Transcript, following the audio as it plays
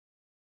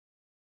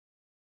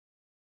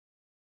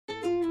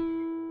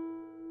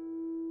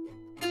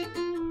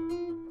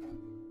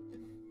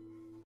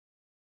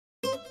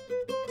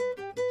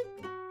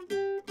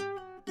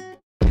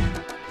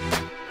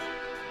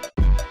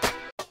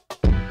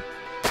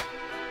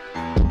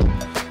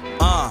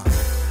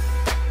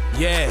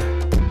Yeah.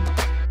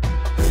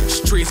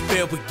 Streets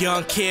filled with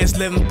young kids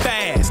living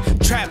fast.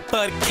 Trap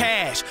for the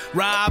cash,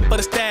 rob for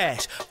the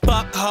stash.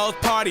 Fuck hoes,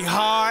 party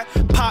hard,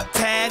 pop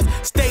tags.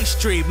 State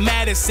Street,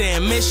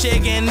 Madison,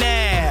 Michigan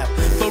Ave.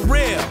 For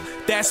real,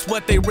 that's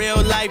what they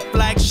real life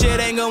like. Shit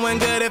ain't going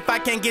good if I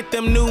can't get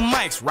them new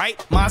mics, right?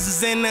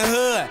 Monsters in the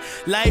hood,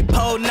 light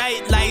pole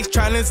night lights.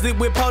 Tryna sleep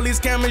with police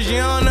cameras, you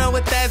don't know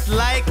what that's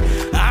like.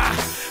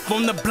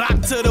 From the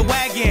block to the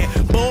wagon,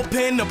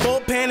 bullpen to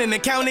bullpen, and the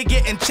county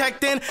getting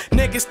checked in.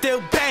 Niggas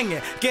still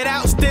banging, get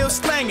out still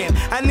slanging.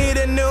 I need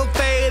a new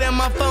fade and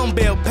my phone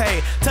bill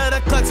paid. To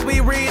the clucks we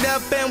read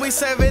up and we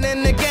serve it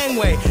in the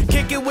gangway.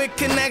 Kick it with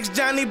connects,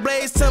 Johnny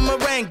Blaze to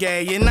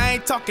merengue. And I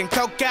ain't talking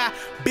coca,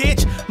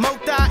 bitch,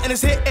 Mota, and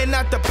it's hitting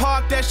out the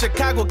park. That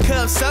Chicago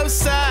Cubs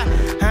Sosa,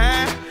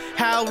 huh?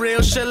 How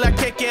real shall I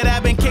kick it?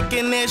 I've been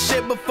kicking this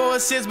shit before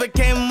sis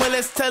became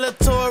Willis. Tell a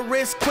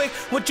tourist quick,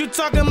 what you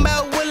talking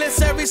about, Willis?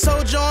 Every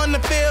soldier on the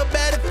field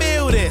better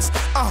feel this.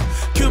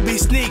 QB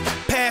sneak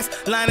pass,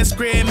 line of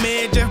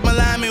scrimmage. If my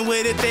lineman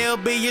with it, they'll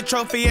be your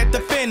trophy at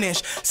the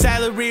finish.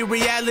 Salary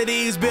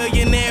realities,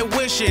 billionaire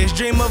wishes.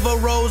 Dream of a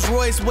Rolls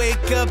Royce,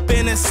 wake up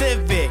in a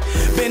Civic.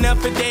 Been up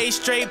for days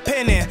straight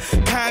pinning.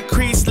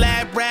 Concrete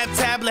slab, rap,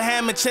 tablet,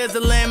 hammer,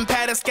 chiseling.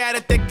 Pattern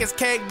scatter thick as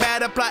cake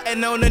batter,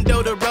 plotting on the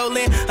dough to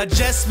rolling.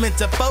 Adjustment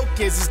to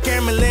focus, his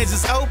camera lens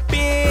is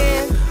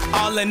open.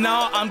 All in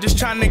all, I'm just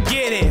trying to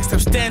get it.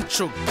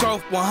 Substantial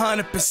growth,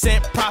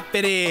 100%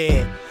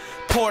 profited.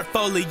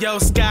 Portfolio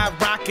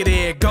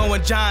skyrocketed,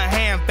 going John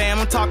Hamm, fam.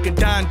 I'm talking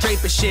Don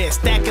Draper shit,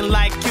 stacking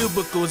like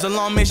cubicles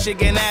along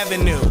Michigan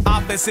Avenue.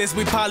 Offices,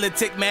 we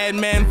politic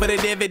madmen for the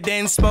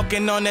dividends,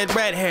 smoking on that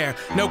red hair.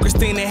 No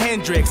Christina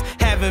Hendricks,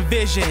 having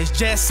visions,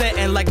 just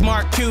setting like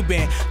Mark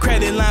Cuban.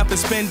 Credit line for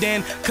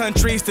spending,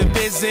 countries to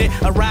visit.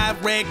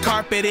 Arrive red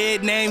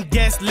carpeted, name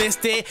guest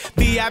listed.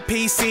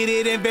 VIP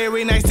seated and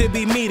very nice to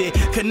be meted.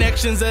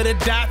 Connections of the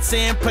dots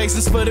and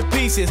places for the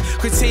pieces.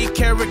 Critique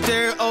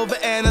character,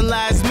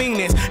 overanalyze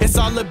meaning. It's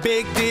all a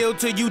big deal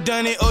till you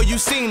done it or you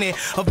seen it.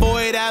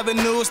 Avoid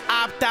avenues,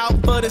 opt out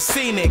for the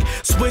scenic.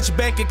 Switch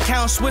bank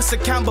account, Swiss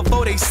account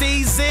before they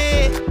seize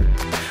it.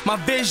 My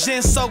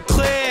vision's so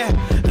clear,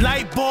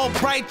 light bulb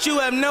bright, you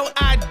have no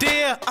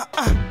idea.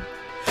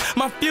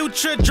 My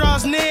future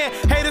draws near.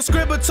 Hater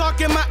scribble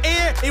talk in my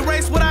ear,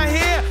 erase what I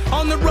hear.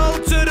 On the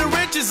road to the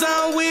riches, I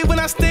don't weave when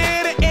I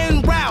stare the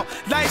en route.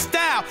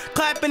 Lifestyle,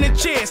 clapping the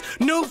cheers.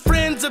 New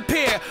friends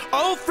appear,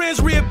 old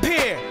friends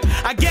reappear.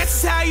 I guess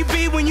it's how you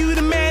be when you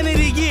the man of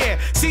the year.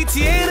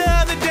 CTA the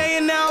other day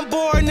and now I'm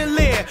bored in the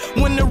leer.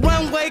 When the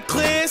runway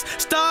clears,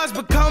 stars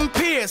become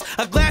peers.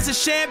 A glass of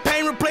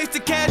champagne replaced the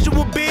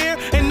casual beer.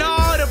 And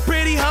all the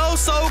pretty hoes,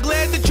 so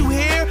glad that you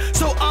here.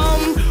 So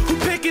who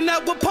picking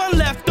up what pun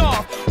left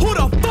off? Who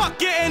the fuck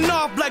getting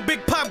off like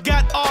Big Pop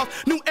got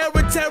off? New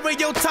era terror,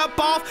 yo top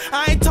off.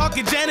 I ain't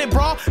talking Janet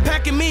Bra,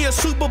 packing me a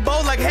Super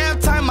Bowl like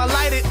halftime, I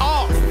light it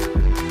off.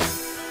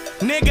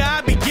 Nigga,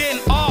 I be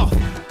getting off.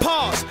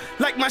 Pause,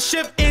 like my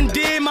shift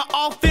ended, my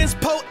offense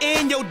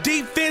potent, your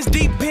defense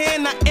deep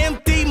in. I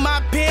empty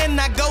my pen,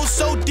 I go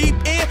so deep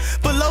in.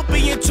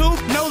 Fallopian tube,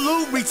 no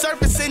lube,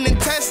 resurfacing and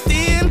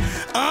testing.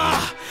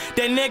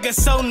 That nigga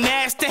so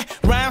nasty.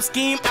 Rhyme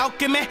scheme,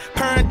 alchemy,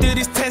 purring through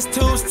these test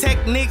tubes.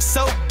 Techniques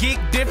so geek,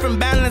 different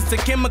balance of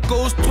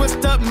chemicals.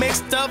 Twist up,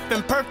 mixed up,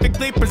 and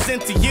perfectly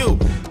present to you.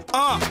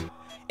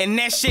 And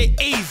that shit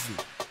easy.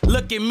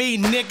 Look at me,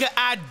 nigga,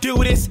 I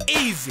do this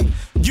easy.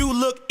 You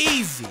look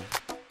easy.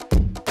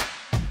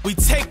 We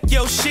take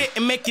your shit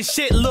and make your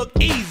shit look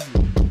easy.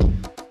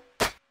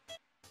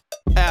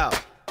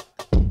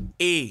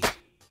 L.E.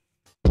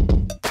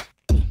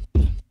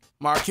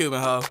 Mark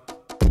Cuban, ho.